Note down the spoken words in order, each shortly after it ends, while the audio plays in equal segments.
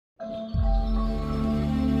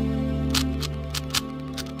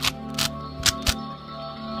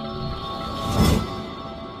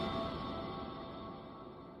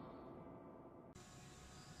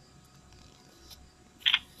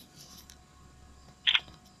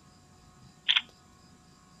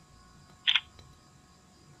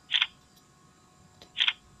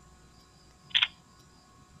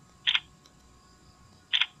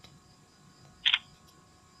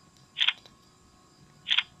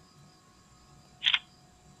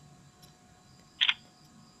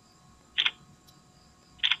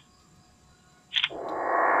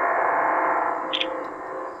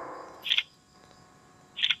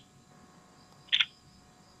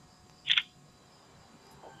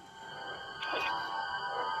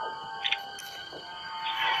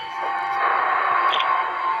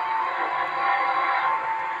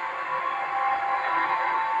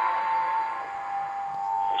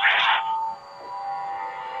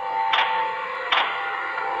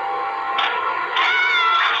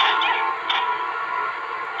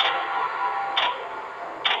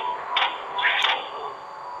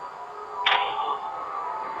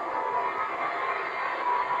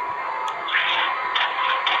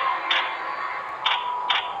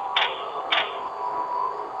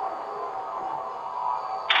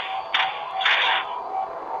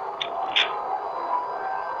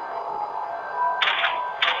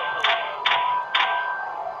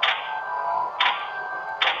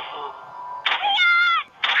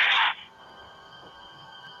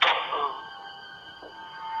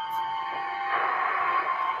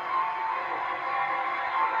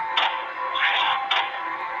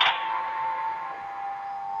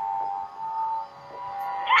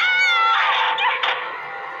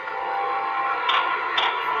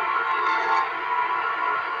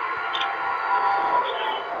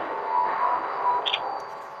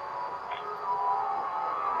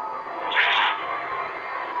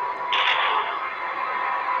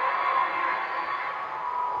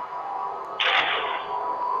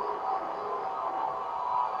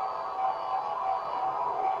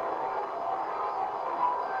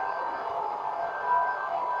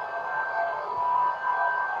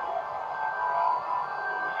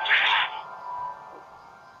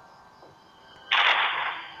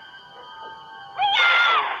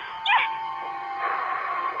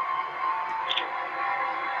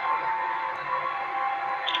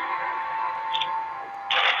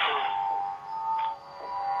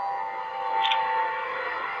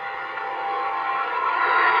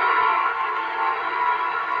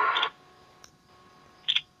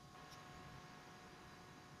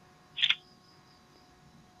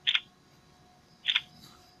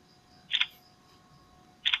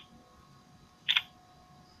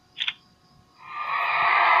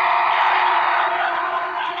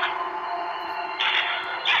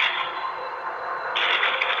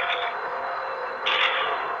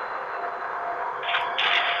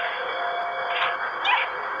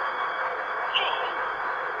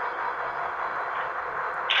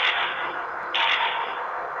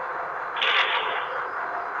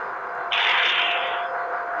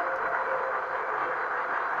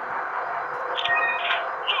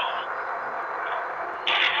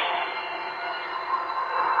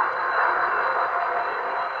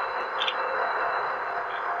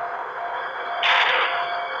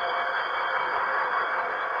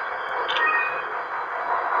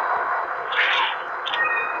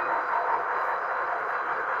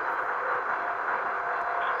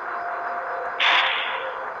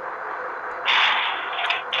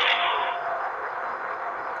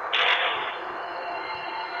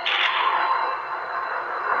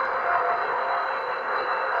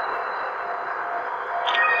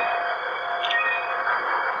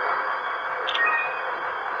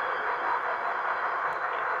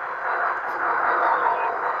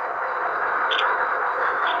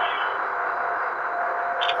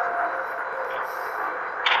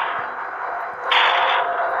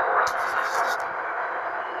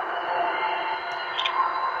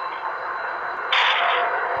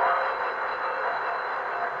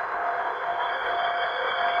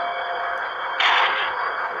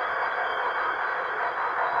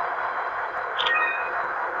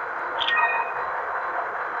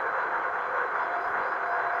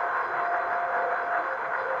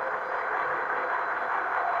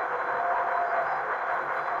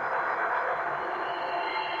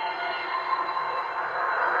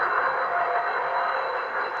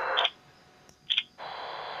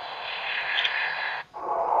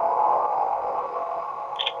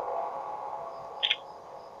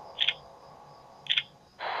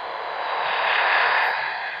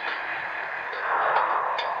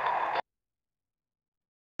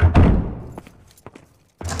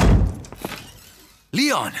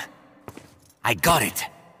Leon! I got it!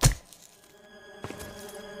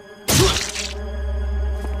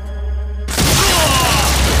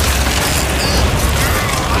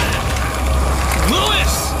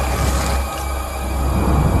 Louis!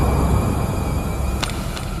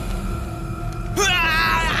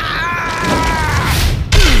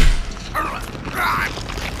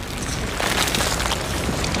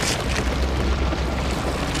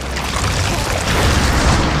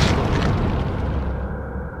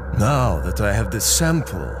 Now that I have the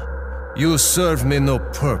sample, you serve me no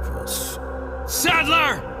purpose.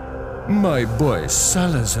 Sadler! My boy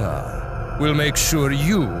Salazar will make sure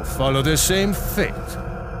you follow the same fate.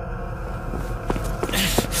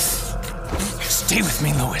 Stay with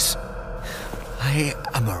me, Louis. I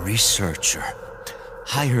am a researcher,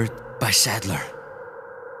 hired by Sadler.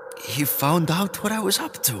 He found out what I was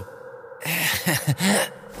up to.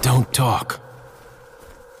 Don't talk.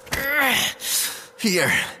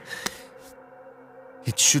 Here.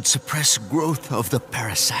 It should suppress growth of the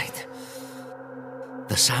parasite.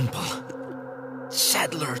 The sample.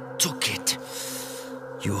 Sadler took it.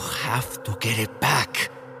 You have to get it back.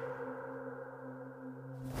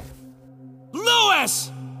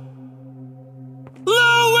 Louis!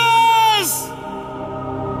 Louis!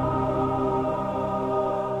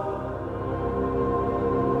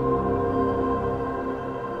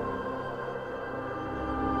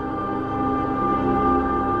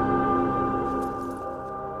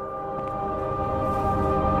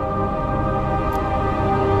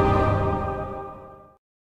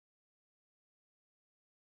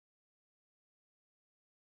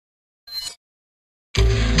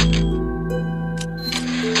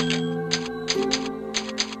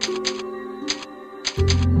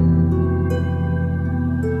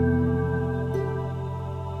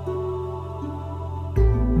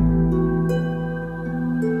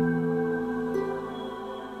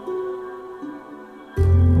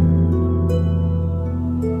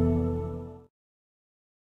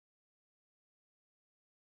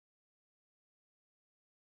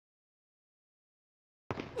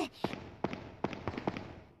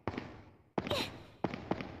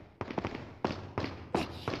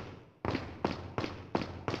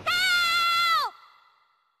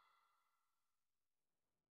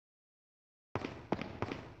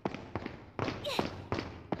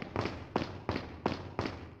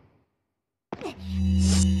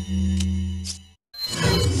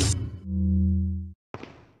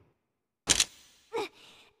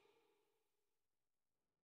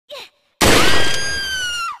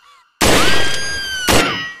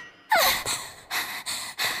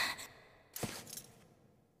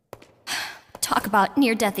 Talk about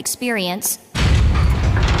near-death experience.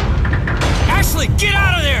 Ashley, get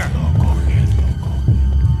out of there!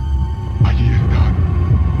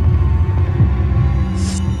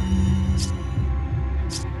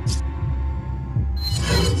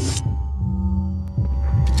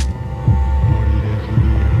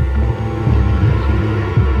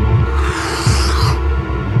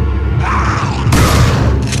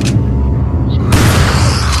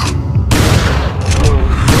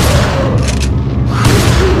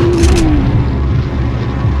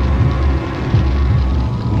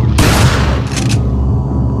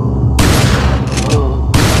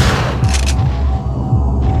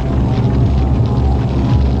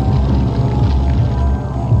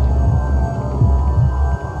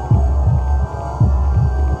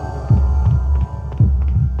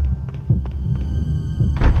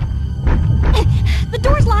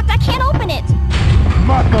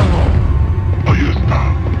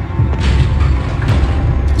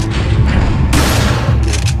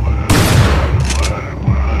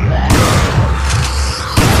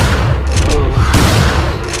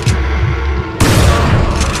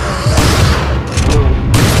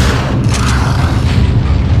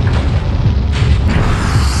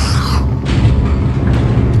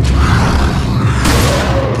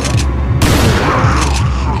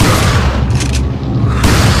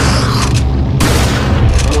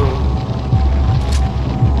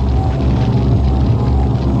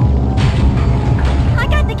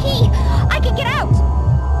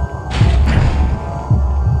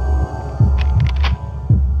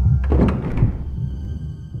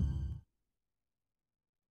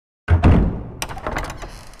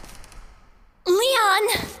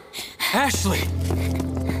 Ashley!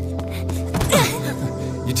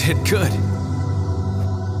 You did good.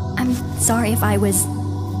 I'm sorry if I was...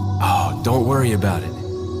 Oh, don't worry about it.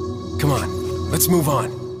 Come on, let's move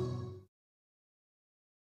on.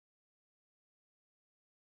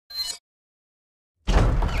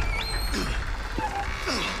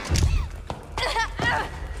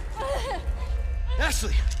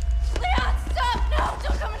 Ashley! Leon, stop! No,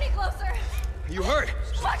 don't come any closer! You hurt?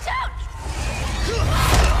 Watch out!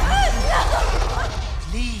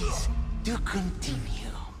 Please, do continue.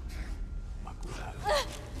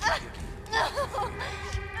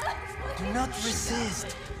 Do not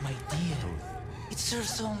resist, my dear. It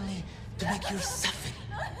serves only to make your suffering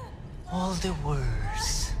all the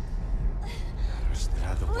worse.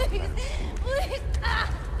 Please, please!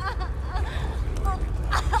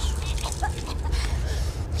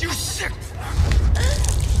 You sick!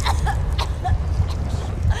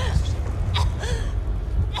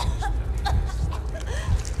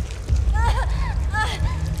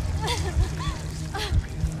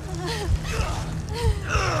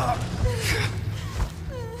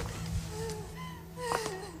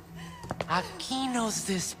 Aquí nos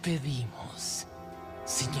despedimos,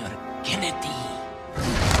 señor Kennedy.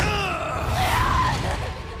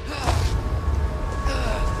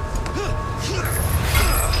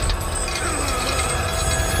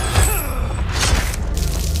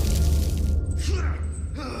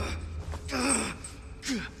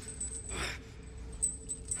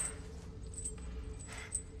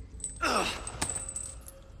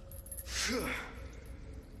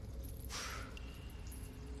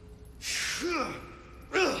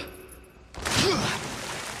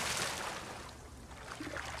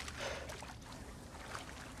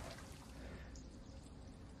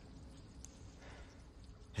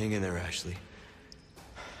 Hang in there, Ashley.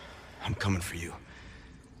 I'm coming for you.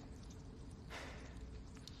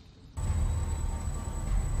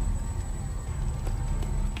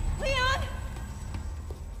 Leon!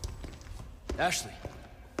 Ashley,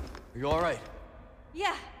 are you all right?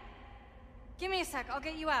 Yeah. Give me a sec, I'll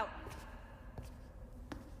get you out.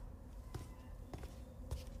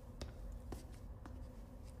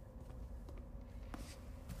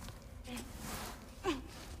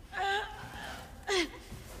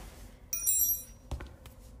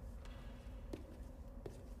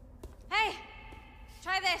 Hey!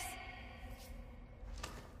 Try this.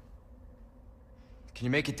 Can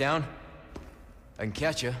you make it down? I can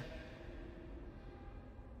catch you.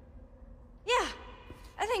 Yeah,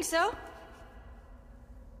 I think so.